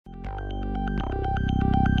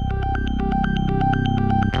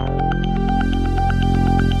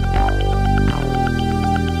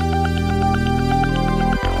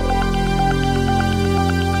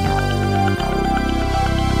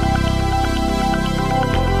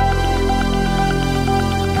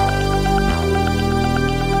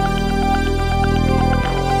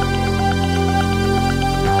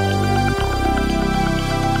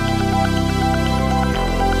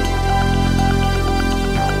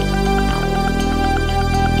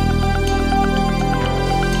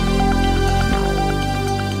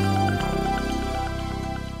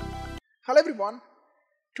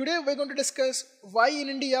Today we're going to discuss why in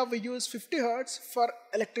India we use 50 Hz for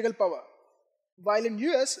electrical power. While in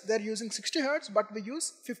US they're using 60 Hz but we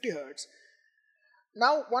use 50 Hz.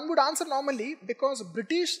 Now one would answer normally because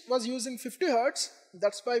British was using 50 Hz,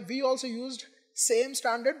 that's why we also used same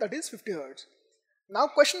standard, that is 50 Hz. Now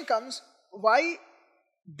question comes, why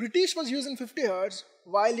British was using 50 Hz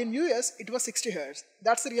while in US it was 60 Hz?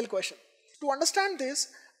 That's the real question. To understand this,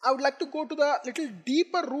 I would like to go to the little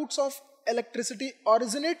deeper roots of electricity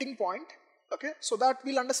originating point, okay, so that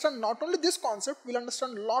we'll understand not only this concept, we'll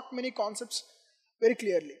understand many concepts very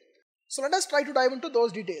clearly. So let us try to dive into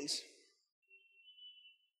those details.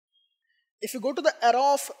 If you go to the era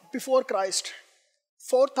of before Christ,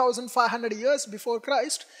 4,500 years before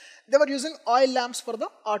Christ, they were using oil lamps for the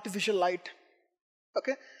artificial light.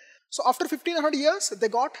 Okay, so after 1500 years, they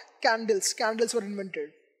got candles. Candles were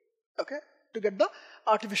invented, okay, to get the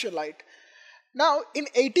artificial light. Now, in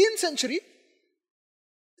 18th century,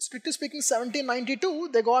 strictly speaking 1792,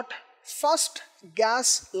 they got first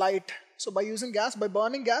gas light. So by using gas, by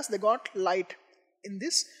burning gas, they got light in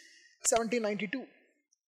this 1792.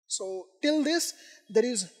 So till this, there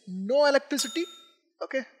is no electricity,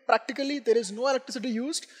 okay, practically there is no electricity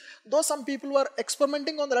used, though some people were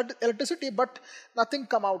experimenting on the electricity, but nothing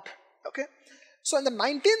come out, okay. So in the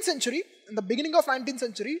 19th century, in the beginning of 19th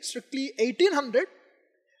century, strictly 1800,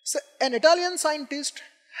 so an Italian scientist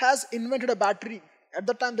has invented a battery. At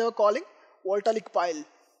that time they were calling voltaic pile,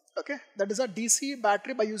 okay, that is a DC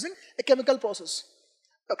battery by using a chemical process,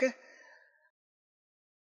 okay.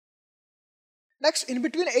 Next, in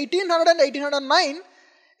between 1800 and 1809,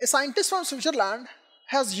 a scientist from Switzerland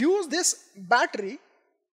has used this battery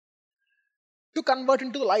to convert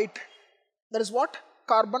into light. That is what?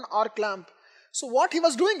 Carbon arc lamp. So what he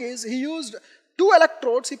was doing is, he used two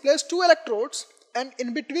electrodes, he placed two electrodes, and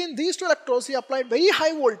in between these two electrodes he applied very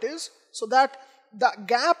high voltage so that the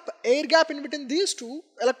gap, air gap in between these two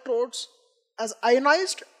electrodes as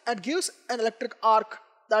ionized and gives an electric arc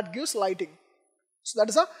that gives lighting. So that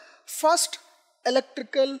is the first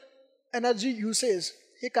electrical energy usage.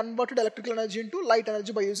 He converted electrical energy into light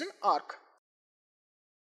energy by using arc.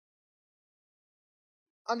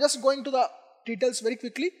 I'm just going to the details very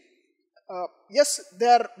quickly. Yes, they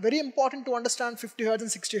are very important to understand 50 Hz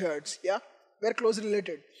and 60 Hz. Yeah, very closely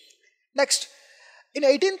related. Next, in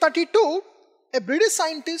 1832, a British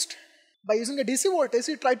scientist, by using a DC voltage,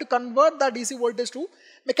 he tried to convert that DC voltage to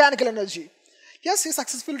mechanical energy. Yes, he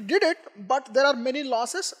successfully did it, but there are many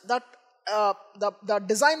losses that the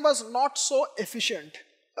design was not so efficient.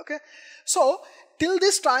 Okay, so till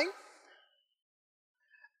this time,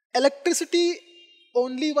 electricity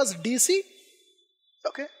only was DC.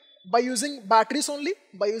 Okay, by using batteries only,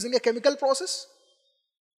 by using a chemical process,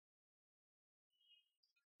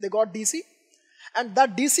 they got DC, and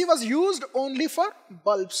that DC was used only for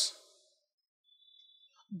bulbs.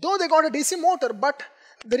 Though they got a DC motor, but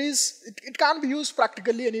it can't be used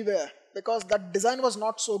practically anywhere because that design was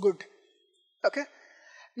not so good. Okay.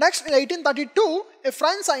 Next, in 1832, a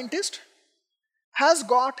French scientist has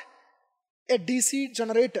got a DC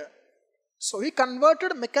generator. So he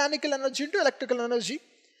converted mechanical energy into electrical energy.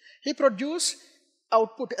 He produced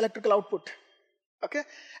output, electrical output. Okay.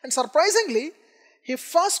 And surprisingly, he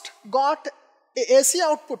first got a AC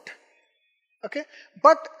output. Okay.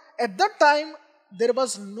 But at that time, there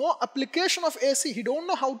was no application of AC. He don't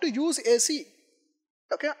know how to use AC.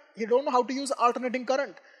 Okay. He don't know how to use alternating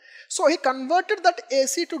current. So he converted that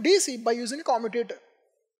AC to DC by using a commutator.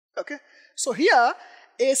 Okay. So here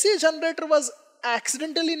AC generator was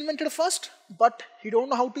accidentally invented first, but he don't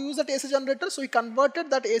know how to use that AC generator, so he converted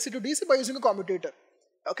that AC to DC by using a commutator.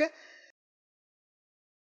 Okay.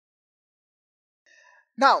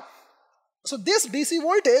 Now, so this DC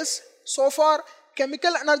voltage, so far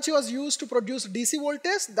chemical energy was used to produce DC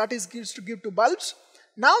voltage, that is used to give to bulbs.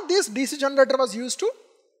 Now this DC generator was used to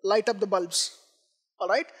light up the bulbs.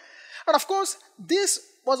 Alright. And of course, this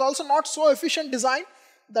was also not so efficient design.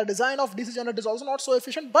 The design of DC generator is also not so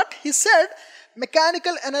efficient, but he said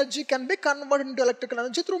mechanical energy can be converted into electrical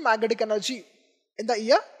energy through magnetic energy in the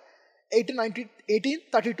year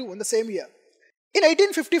 1832, in the same year. In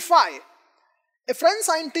 1855, a French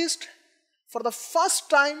scientist, for the first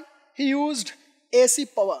time, he used AC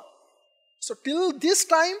power. So till this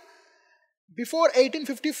time, before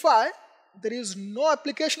 1855, there is no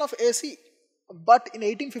application of AC. But in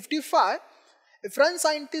 1855, a French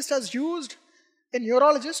scientist has used, a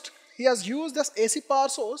neurologist, he has used this AC power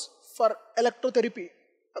source for electrotherapy.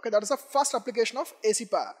 Okay, that is the first application of AC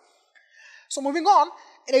power. So moving on,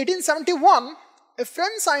 in 1871, a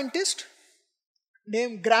French scientist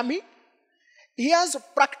named Gramme, he has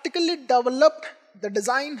practically developed the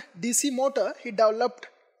design DC motor. He developed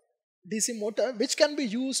DC motor which can be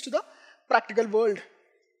used to the practical world.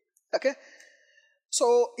 Okay.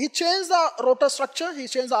 So he changed the rotor structure, he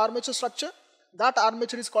changed the armature structure. That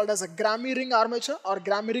armature is called as a Gramme ring armature or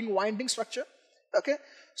Gramme ring winding structure. Okay.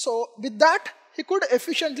 So with that he could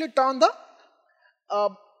efficiently turn the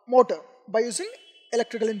motor by using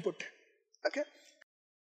electrical input. Okay.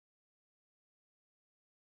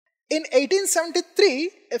 In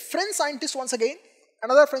 1873, a French scientist, once again,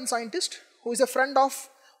 another French scientist who is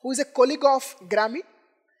a colleague of Gramme,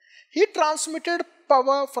 he transmitted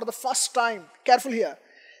power for the first time. Careful here.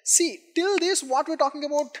 See, till this, what we're talking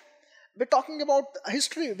about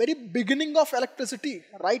history, very beginning of electricity.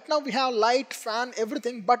 Right now we have light, fan,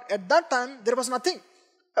 everything, but at that time there was nothing.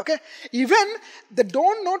 Okay, even they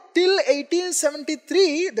don't know till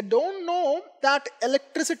 1873, they don't know that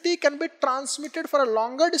electricity can be transmitted for a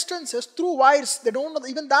longer distances through wires. They don't know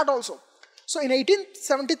even that also. So in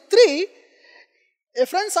 1873, a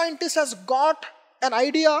French scientist has got an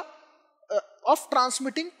idea of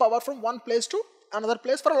transmitting power from one place to another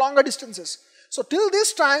place for longer distances. So till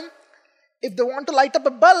this time, if they want to light up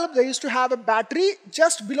a bulb, they used to have a battery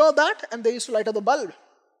just below that and they used to light up the bulb.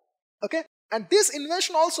 Okay. And this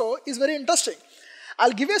invention also is very interesting.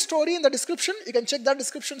 I'll give you a story in the description. You can check that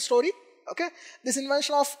description story. Okay. This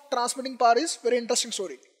invention of transmitting power is very interesting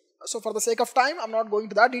story. So for the sake of time, I'm not going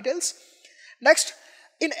to that details. Next,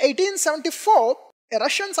 in 1874, a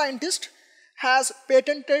Russian scientist has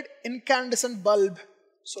patented incandescent bulb.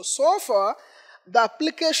 So far, the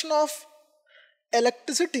application of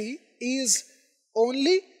electricity is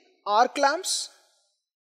only arc lamps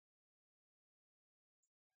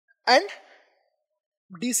and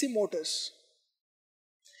DC motors.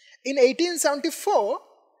 In 1874,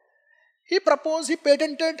 he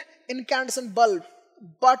patented incandescent bulb,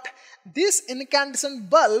 but this incandescent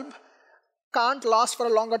bulb can't last for a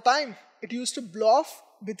longer time. It used to blow off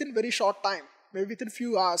within very short time, maybe within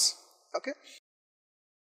few hours. Okay.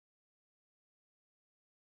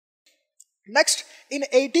 Next, in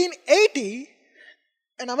 1880,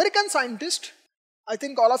 an American scientist, I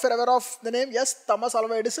think all of you are aware of the name, yes, Thomas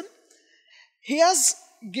Alva Edison. He has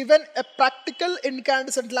given a practical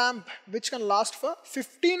incandescent lamp which can last for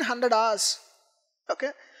 1500 hours.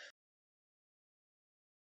 Okay.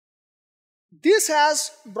 This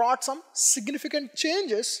has brought some significant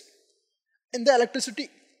changes in the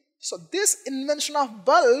electricity. So this invention of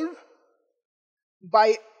bulb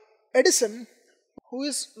by Edison, who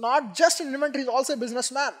is not just an inventor, he is also a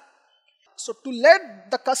businessman. So to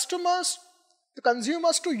let the consumers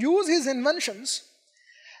to use his inventions,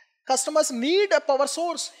 customers need a power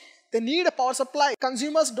source. They need a power supply.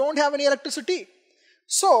 Consumers don't have any electricity.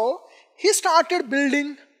 So he started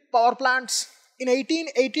building power plants. In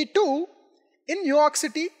 1882, in New York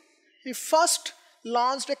City, he first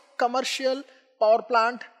launched a commercial power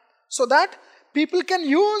plant so that people can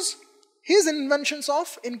use his inventions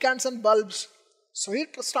of incandescent bulbs. So he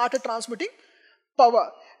started transmitting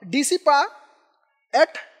power. DC power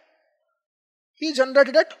he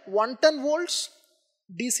generated at 110 volts,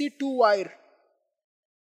 DC 2 wire.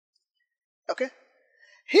 Okay.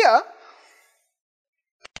 Here,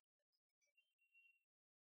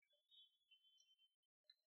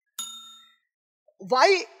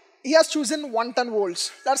 why he has chosen 110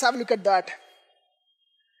 volts? Let's have a look at that.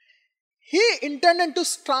 He intended to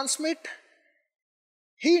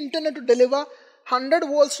deliver 100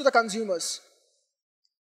 volts to the consumers.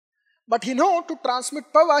 But to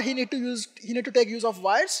transmit power, he need to take use of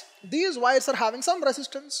wires. These wires are having some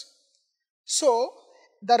resistance. So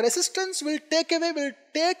the resistance will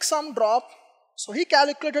take some drop. So he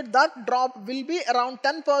calculated that drop will be around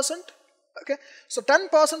 10%. Okay. So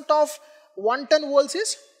 10% of 110 volts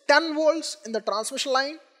is 10 volts in the transmission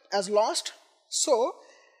line as lost. So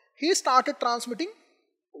he started transmitting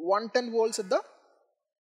 110 volts at the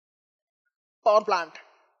power plant.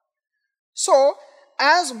 So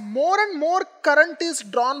as more and more current is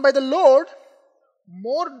drawn by the load,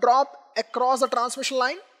 more drop across the transmission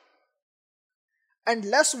line and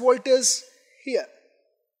less voltage here.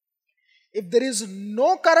 If there is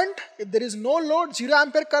no current, if there is no load, 0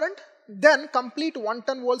 ampere current, then complete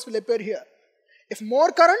 110 volts will appear here. If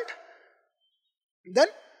more current, then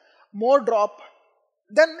more drop.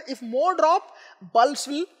 Then if more drop, bulbs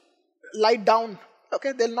will light down.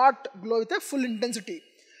 Okay, they will not glow with a full intensity.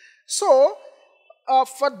 So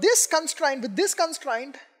with this constraint,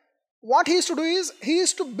 what he is to do is, he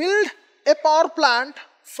is to build a power plant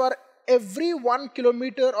for every 1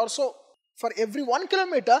 kilometer or so. For every 1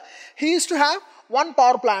 kilometer, he is to have one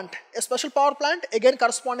power plant, a special power plant, again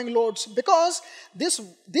corresponding loads, because this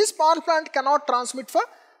power plant cannot transmit for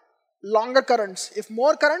longer currents. If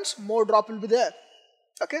more currents, more drop will be there.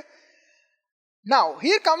 Okay. Now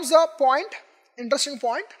here comes the point, interesting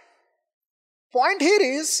point. Point here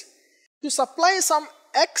is to supply some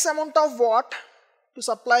X amount of watt, to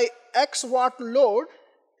supply X watt load,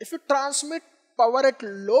 if you transmit power at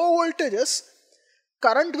low voltages,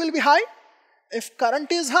 current will be high. If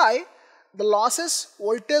current is high, the losses,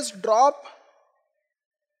 voltage drop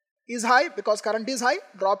is high because current is high,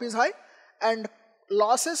 drop is high, and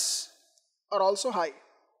losses are also high.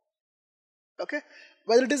 Okay,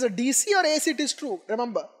 whether it is a DC or AC, it is true.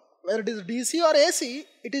 Remember, whether it is DC or AC,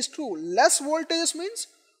 it is true. Less voltage means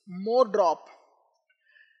more drop.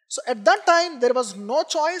 So at that time there was no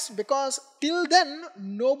choice, because till then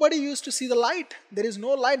nobody used to see the light. There is no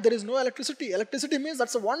light, there is no electricity. Electricity means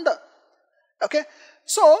that's a wonder. Okay,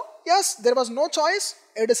 so yes, there was no choice.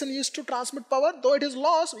 Edison used to transmit power, though it is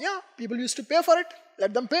lost. Yeah, people used to pay for it.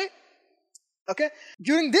 Let them pay. Okay,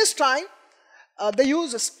 during this time they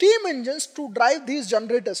use steam engines to drive these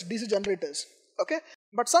generators, DC generators. Okay,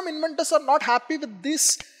 but some inventors are not happy with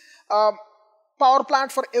this power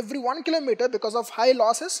plant for every 1 kilometer because of high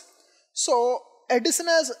losses. So Edison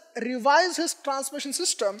has revised his transmission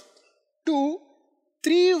system to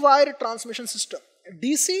 3-wire transmission system,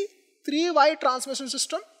 DC 3-wire transmission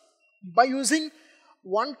system, by using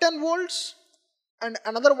 110 volts and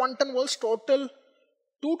another 110 volts, total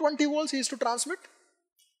 220 volts he used to transmit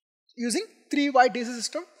using 3-wire DC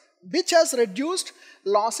system, which has reduced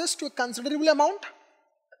losses to a considerable amount,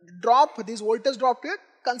 these voltage drop to a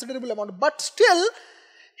considerable amount. But still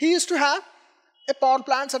he used to have a power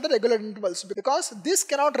plant at the regular intervals, because this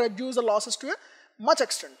cannot reduce the losses to a much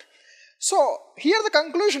extent. So here the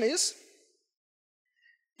conclusion is,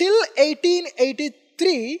 till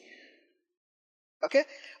 1883, okay,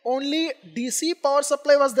 only DC power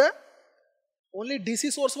supply was there, only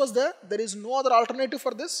DC source was there. There is no other alternative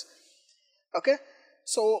for this. Okay,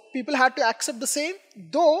 so people had to accept the same,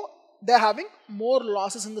 though they are having more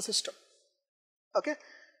losses in the system. Okay,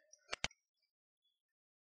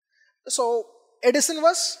 so Edison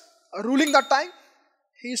was ruling that time.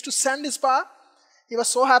 He used to send his power. He was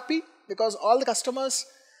so happy because all the customers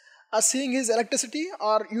are seeing his electricity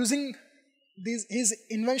or using his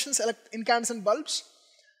inventions, incandescent bulbs.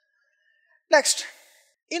 Next,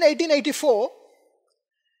 in 1884,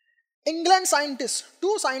 England scientists,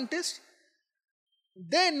 two scientists,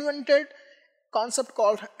 they invented concept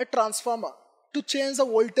called a transformer to change the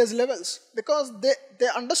voltage levels, because they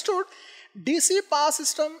understood DC power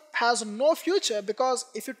system has no future, because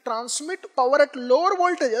if you transmit power at lower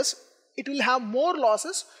voltages, it will have more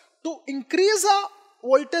losses. To increase the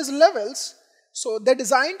voltage levels, so they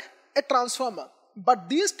designed a transformer. But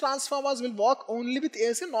these transformers will work only with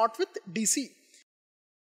AC, not with DC.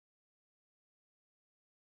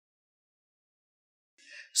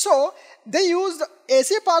 So they used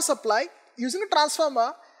AC power supply. Using a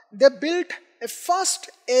transformer, they built a first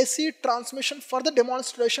AC transmission for the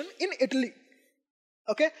demonstration in Italy.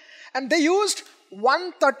 Okay, and they used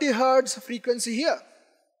 130 Hertz frequency here.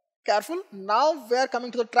 Careful, now we are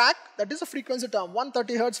coming to the track. That is a frequency term,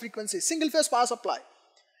 130 Hertz frequency, single phase power supply.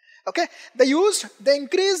 Okay, they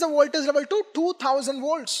increased the voltage level to 2000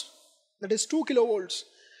 volts, that is 2 kilovolts.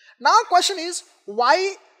 Now question is,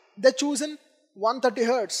 why they chosen 130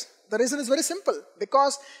 Hertz? The reason is very simple,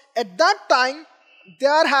 because at that time they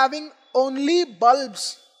are having only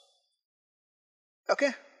bulbs.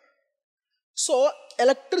 Okay, so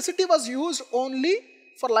electricity was used only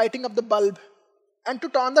for lighting up the bulb and to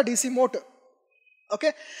turn the DC motor.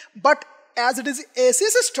 Okay, but as it is AC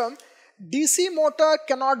system, DC motor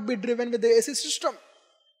cannot be driven with the AC system.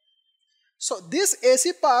 So this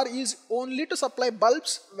AC power is only to supply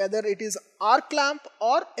bulbs, whether it is arc lamp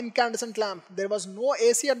or incandescent lamp. There was no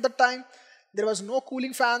AC at that time. There was no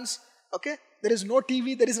cooling fans. Okay, there is no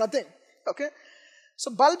TV. There is nothing. Okay,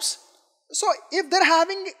 so bulbs. So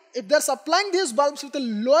if they're supplying these bulbs with a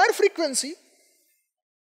lower frequency,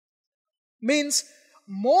 means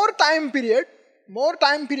more time period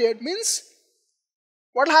means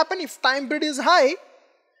what will happen if time period is high,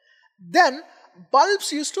 then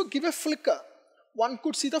bulbs used to give a flicker. One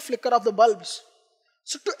could see the flicker of the bulbs.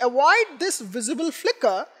 So to avoid this visible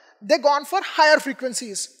flicker, they gone for higher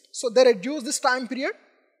frequencies. So they reduce this time period,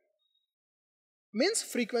 means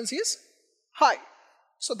frequency is high.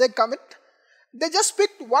 So they just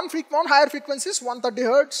picked one higher frequencies, 130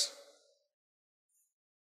 Hertz.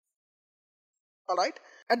 Alright.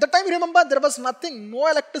 At the time, remember, there was nothing, no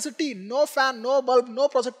electricity, no fan, no bulb, no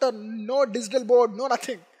projector, no digital board, no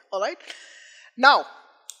nothing. Alright. Now,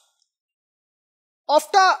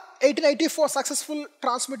 after 1884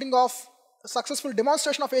 successful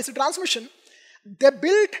demonstration of AC transmission, they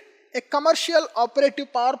built a commercial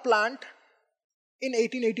operative power plant in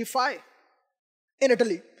 1885. in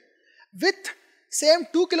Italy with same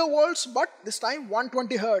 2 kilovolts, but this time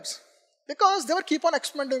 120 hertz, because they were keep on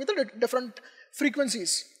experimenting with the different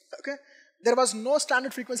frequencies. Okay, there was no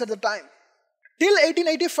standard frequency at the time. Till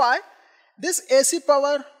 1885, this AC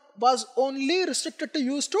power was only restricted to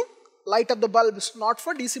use to light up the bulbs, not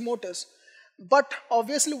for DC motors. But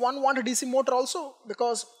obviously one wanted DC motor also,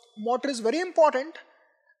 because motor is very important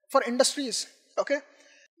for industries. Okay,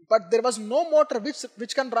 but there was no motor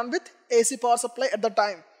which can run with AC power supply at the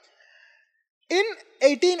time. In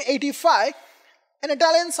 1885, an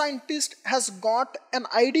Italian scientist has got an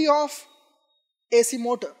idea of AC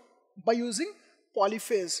motor by using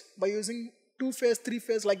polyphase, by using 2-phase,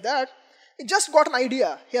 3-phase like that. He just got an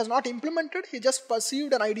idea. He has not implemented, he just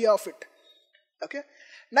perceived an idea of it. Okay.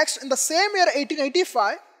 Next, in the same year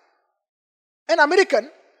 1885, an American,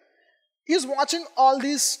 he is watching all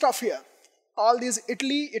these stuff here. All these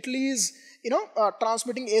Italy is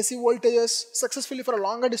transmitting AC voltages successfully for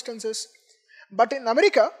longer distances. But in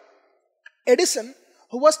America, Edison,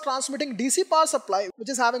 who was transmitting DC power supply, which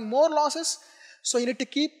is having more losses, so you need to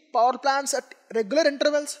keep power plants at regular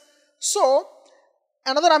intervals. So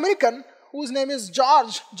another American, whose name is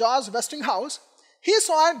George Westinghouse, he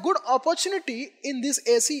saw a good opportunity in this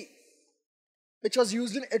AC, which was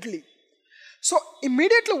used in Italy. So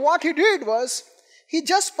immediately what he did was, he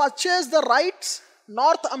just purchased the rights,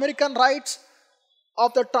 North American rights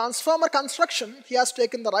of the transformer construction. He has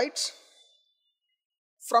taken the rights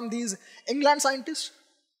from these England scientists.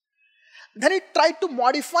 Then he tried to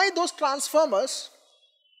modify those transformers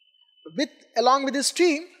along with his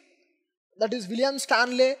team, that is William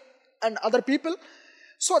Stanley and other people.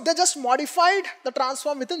 So they just modified the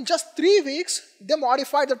transformer within just 3 weeks. They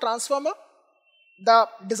modified the transformer, the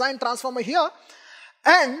design transformer here,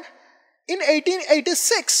 and in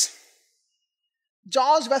 1886,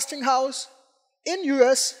 George Westinghouse in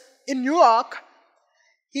US, in New York,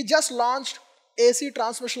 he just launched AC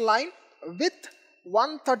transmission line with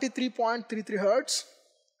 133.33 hertz,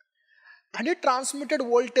 and it transmitted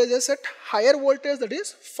voltages at higher voltage, that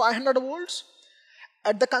is 500 volts.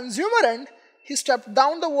 At the consumer end, he stepped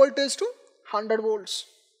down the voltage to 100 volts,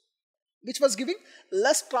 which was giving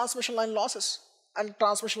less transmission line losses and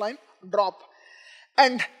transmission line drop.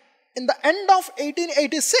 And in the end of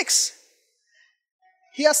 1886,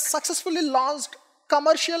 he has successfully launched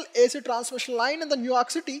commercial AC transmission line in the New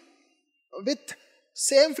York City with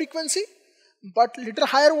same frequency but little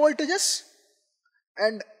higher voltages,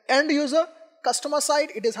 and end user customer side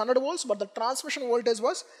it is 100 volts, but the transmission voltage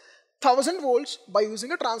was 1000 volts by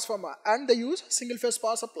using a transformer, and they use single phase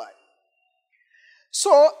power supply.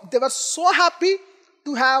 So they were so happy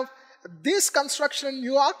to have this construction in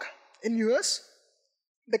New York, in US,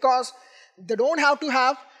 because they don't have to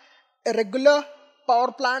have a regular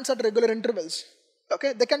power plants at regular intervals.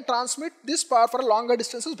 Okay, they can transmit this power for longer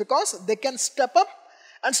distances because they can step up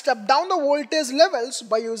and step down the voltage levels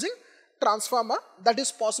by using transformer. That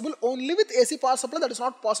is possible only with AC power supply, that is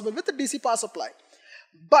not possible with the DC power supply.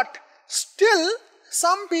 But still,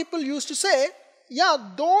 some people used to say, yeah,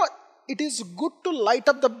 though it is good to light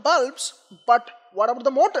up the bulbs, but what about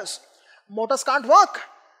the motors? Motors can't work.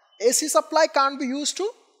 AC supply can't be used to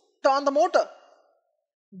turn the motor.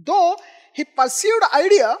 Though he perceived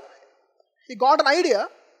idea, he got an idea,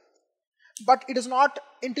 but it is not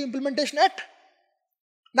into implementation yet.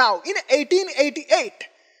 Now, in 1888,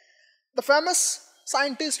 the famous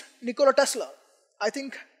scientist Nikola Tesla, I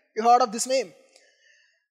think you heard of this name,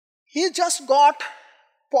 he just got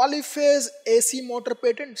polyphase AC motor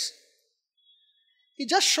patents. He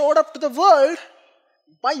just showed up to the world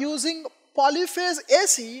by using polyphase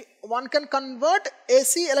AC, one can convert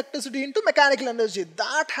AC electricity into mechanical energy.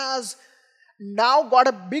 That has now got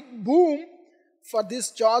a big boom for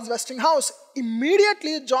this George Westinghouse.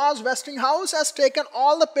 Immediately, George Westinghouse has taken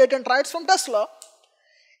all the patent rights from Tesla.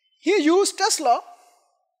 He used Tesla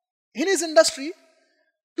in his industry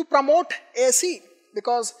to promote AC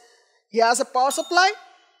because he has a power supply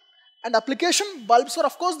and application. Bulbs were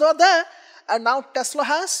of course there, and now Tesla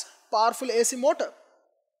has powerful AC motor.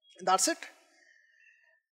 That's it.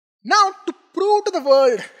 Now, to prove to the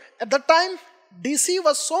world, at that time DC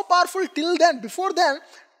was so powerful. Till then, before then,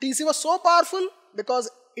 DC was so powerful because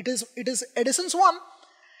it is Edison's one.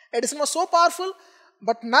 Edison was so powerful,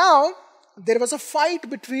 but now there was a fight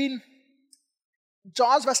between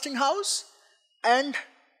George Westinghouse and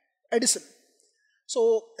Edison.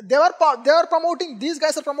 So they were promoting, these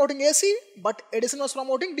guys are promoting AC, but Edison was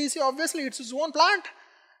promoting DC. Obviously, it's his own plant.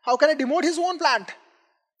 How can I demote his own plant?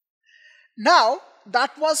 Now,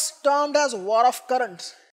 that was termed as war of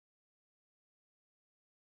currents.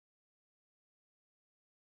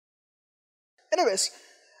 Anyways,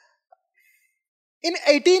 In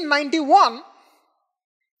 1891,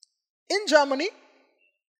 in Germany,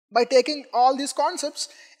 by taking all these concepts,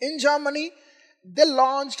 in Germany, they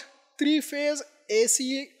launched 3-phase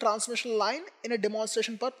AC transmission line in a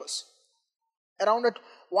demonstration purpose. Around at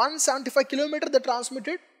 175 kilometers they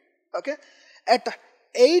transmitted, okay, at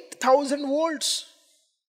 8,000 volts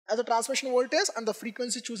as a transmission voltage, and the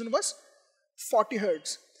frequency chosen was 40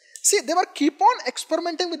 hertz. See, they were keep on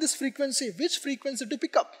experimenting with this frequency, which frequency to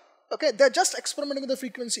pick up. Okay, they're just experimenting with the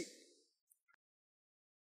frequency.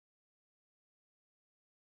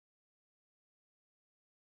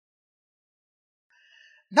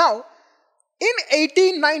 Now, in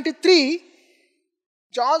 1893,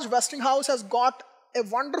 George Westinghouse has got a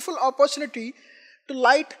wonderful opportunity to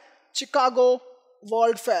light Chicago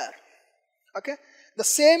World Fair. Okay, the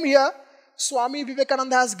same year, Swami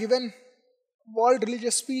Vivekananda has given World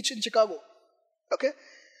Religious Speech in Chicago. Okay,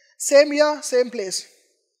 same year, same place.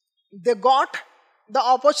 They got the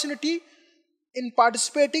opportunity in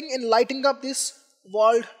participating in lighting up this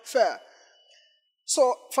World Fair.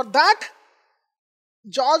 So for that,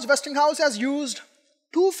 George Westinghouse has used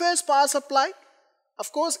 2-phase power supply,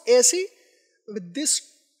 of course AC, with this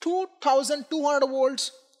 2200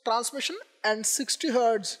 volts transmission and 60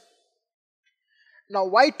 hertz. Now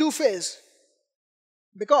why 2-phase?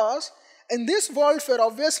 Because in this World Fair,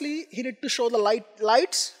 obviously he need to show the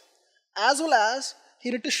lights, as well as he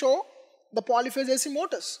need to show the polyphase AC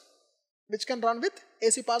motors, which can run with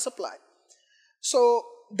AC power supply. So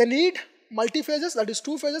they need multi-phases, that is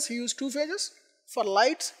 2 phases. He used 2 phases. For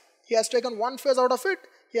lights, he has taken 1 phase out of it,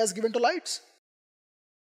 he has given to lights.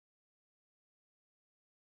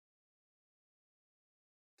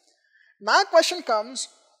 Now question comes,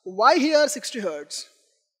 why here 60 hertz?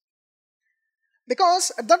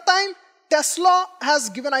 Because at that time, Tesla has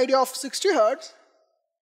given idea of 60 hertz.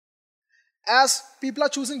 As people are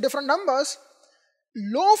choosing different numbers,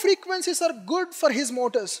 low frequencies are good for his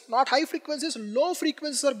motors, not high frequencies. Low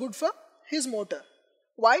frequencies are good for his motor.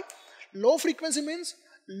 Why? Low frequency means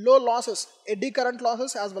low losses, eddy current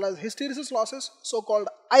losses as well as hysteresis losses, so-called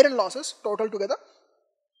iron losses total together.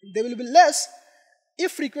 They will be less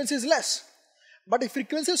if frequency is less. But if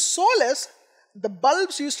frequency is so less, the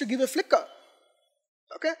bulbs used to give a flicker.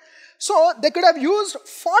 Okay, so they could have used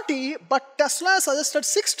 40, but Tesla suggested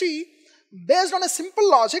 60 based on a simple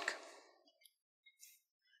logic.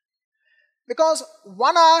 Because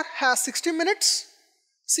 1 hour has 60 minutes.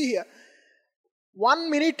 See here, 1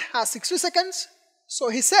 minute has 60 seconds. So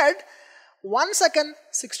he said 1 second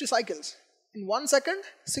 60 cycles. In 1 second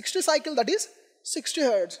 60 cycle, that is 60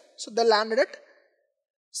 hertz. So they landed at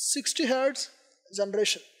 60 hertz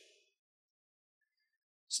generation.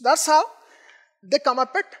 So that's how they come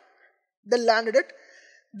up at, they landed at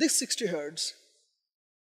this 60 hertz.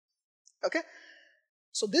 Okay,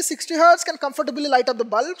 so this 60 hertz can comfortably light up the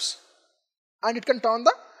bulbs, and it can turn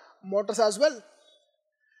the motors as well.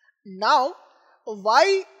 Now,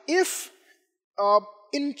 why if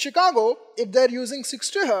in Chicago, if they're using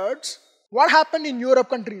 60 hertz, what happened in Europe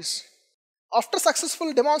countries? After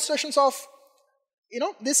successful demonstrations of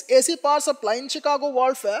this AC power supply in Chicago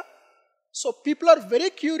World Fair, so people are very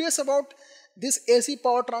curious about this AC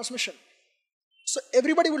power transmission. So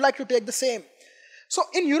everybody would like to take the same. So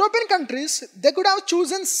in European countries, they could have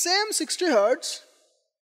chosen same 60 hertz,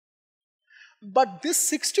 but this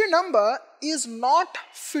 60 number is not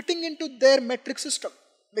fitting into their metric system,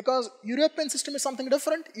 because European system is something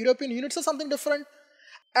different, European units are something different,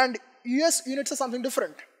 and US units are something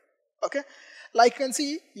different. Okay, like you can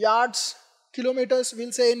see yards, kilometers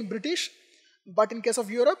we'll say in British, but in case of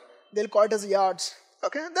Europe, they'll call it as yards.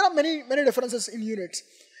 Okay, there are many differences in units.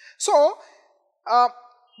 So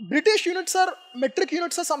British units are, metric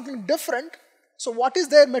units are something different. So what is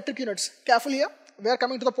their metric units? Careful here, we are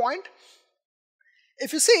coming to the point.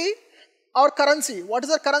 If you see our currency, what is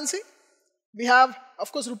our currency? We have,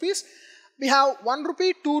 of course, rupees. We have 1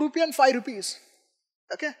 rupee, 2 rupee and 5 rupees.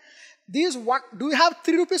 Okay, these one, do we have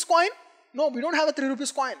 3 rupees coin? No, we don't have a 3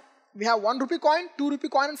 rupees coin. We have 1 rupee coin, 2 rupee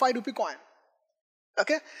coin and 5 rupee coin.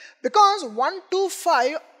 Okay, because 1, 2,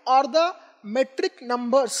 5 are the metric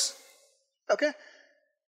numbers. Okay,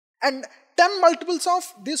 and 10 multiples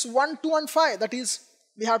of this 1, 2 and 5, that is,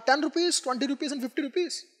 we have 10 rupees, 20 rupees and 50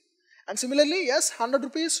 rupees. And similarly, yes, 100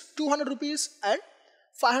 rupees, 200 rupees and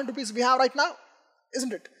 500 rupees we have right now,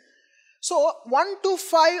 isn't it? So 1 to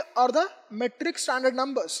 5 are the metric standard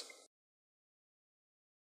numbers.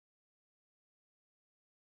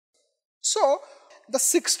 So the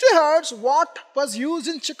 60 hertz what was used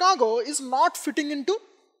in Chicago is not fitting into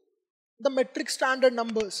the metric standard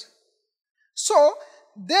numbers. So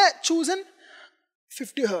they chosen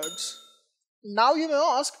 50 hertz. Now you may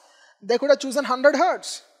ask, they could have chosen 100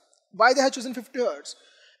 Hertz. Why they have chosen 50 Hertz?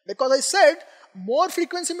 Because I said more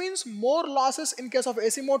frequency means more losses in case of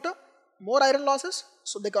AC motor, more iron losses,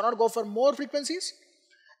 so they cannot go for more frequencies.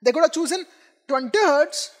 They could have chosen 20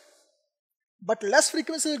 Hertz, but less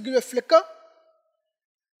frequency will give a flicker.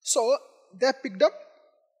 So they picked up,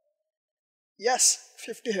 yes,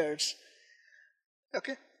 50 Hertz.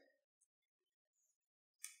 Okay.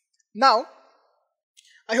 Now,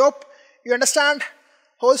 I hope you understand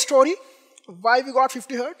whole story, why we got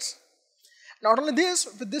 50 Hertz. Not only this,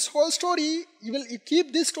 with this whole story, you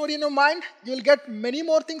keep this story in your mind, you will get many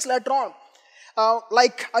more things later on.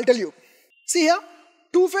 Like, I'll tell you. See here,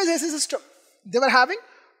 two-phase AC system. They were having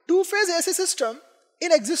two-phase AC system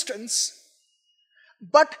in existence,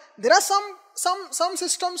 but there are some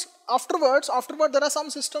systems afterwards there are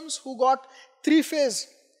some systems who got three-phase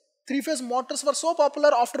motors were so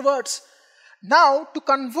popular afterwards. Now, to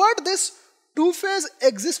convert this two-phase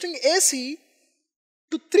existing AC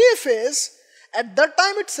to three-phase, at that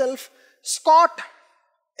time itself,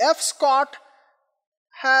 F. Scott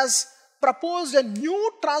has proposed a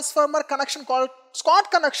new transformer connection called Scott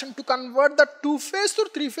connection to convert the two-phase to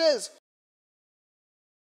three-phase.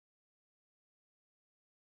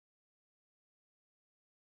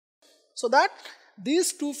 So that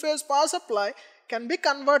these two-phase power supply can be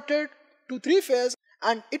converted to three-phase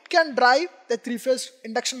and it can drive the three-phase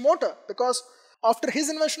induction motor, because after his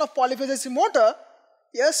invention of polyphase AC motor,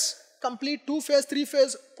 yes, complete two-phase,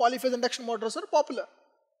 three-phase, polyphase induction motors are popular.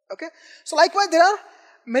 Okay, so likewise there are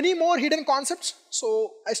many more hidden concepts,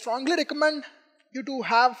 so I strongly recommend you to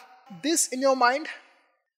have this in your mind.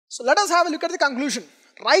 So let us have a look at the conclusion.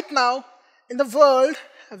 Right now in the world,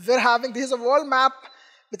 we're having, this is a world map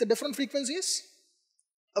with the different frequencies.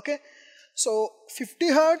 Okay, so 50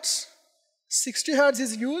 Hertz, 60 Hertz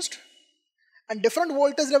is used, and different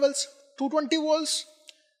voltage levels, 220 volts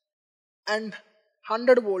and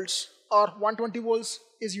 100 volts or 120 volts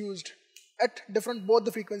is used at different both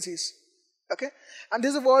the frequencies. Okay, and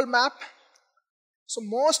this is a world map. So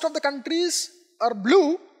most of the countries are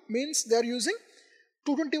blue, means they are using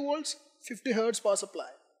 220 volts, 50 Hertz power supply.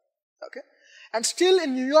 Okay, and still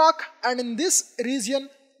in New York and in this region,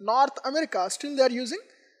 North America, still they are using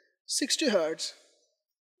 60 Hertz,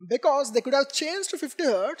 because they could have changed to 50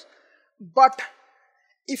 Hertz, but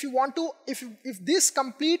if you want to, if this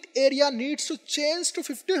complete area needs to change to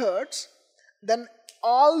 50 Hertz, then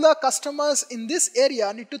all the customers in this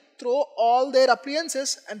area need to throw all their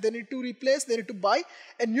appliances and they need to replace, they need to buy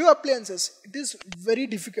a new appliances. It is very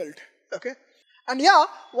difficult. Okay, and yeah,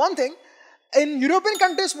 one thing, in European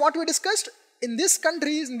countries, what we discussed, in these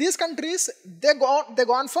countries, they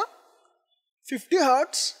gone for 50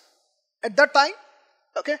 Hertz at that time.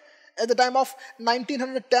 Okay, at the time of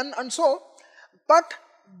 1910 and so, but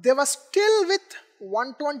they were still with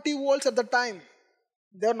 120 volts at the time.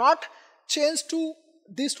 They are not changed to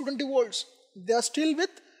these 220 volts. They are still with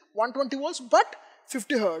 120 volts but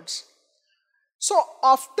 50 Hertz. So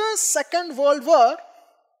after Second World War,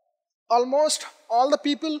 almost all the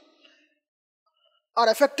people are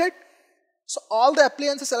affected. So all the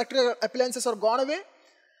appliances, electrical appliances are gone away.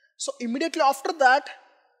 So immediately after that,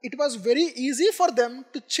 it was very easy for them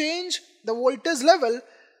to change the voltage level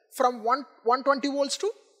from 120 volts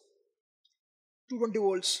to 220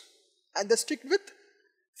 volts, and they stick with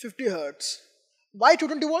 50 Hertz. Why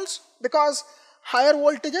 220 volts? Because higher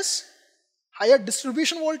voltages, higher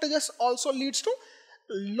distribution voltages also leads to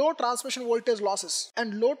low transmission voltage losses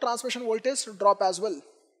and low transmission voltage drop as well.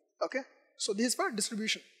 Okay, so this is for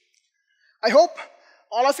distribution. I hope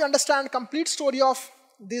all of you understand complete story of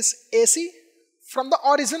this AC from the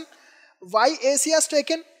origin, why AC has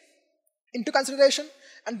taken into consideration,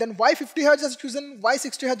 and then why 50 Hertz is chosen, why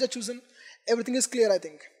 60 Hertz is chosen. Everything is clear, I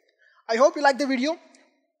think. I hope you like the video.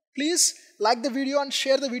 Please like the video and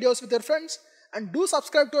share the videos with your friends, and do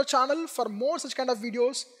subscribe to our channel for more such kind of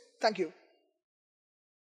videos. Thank you.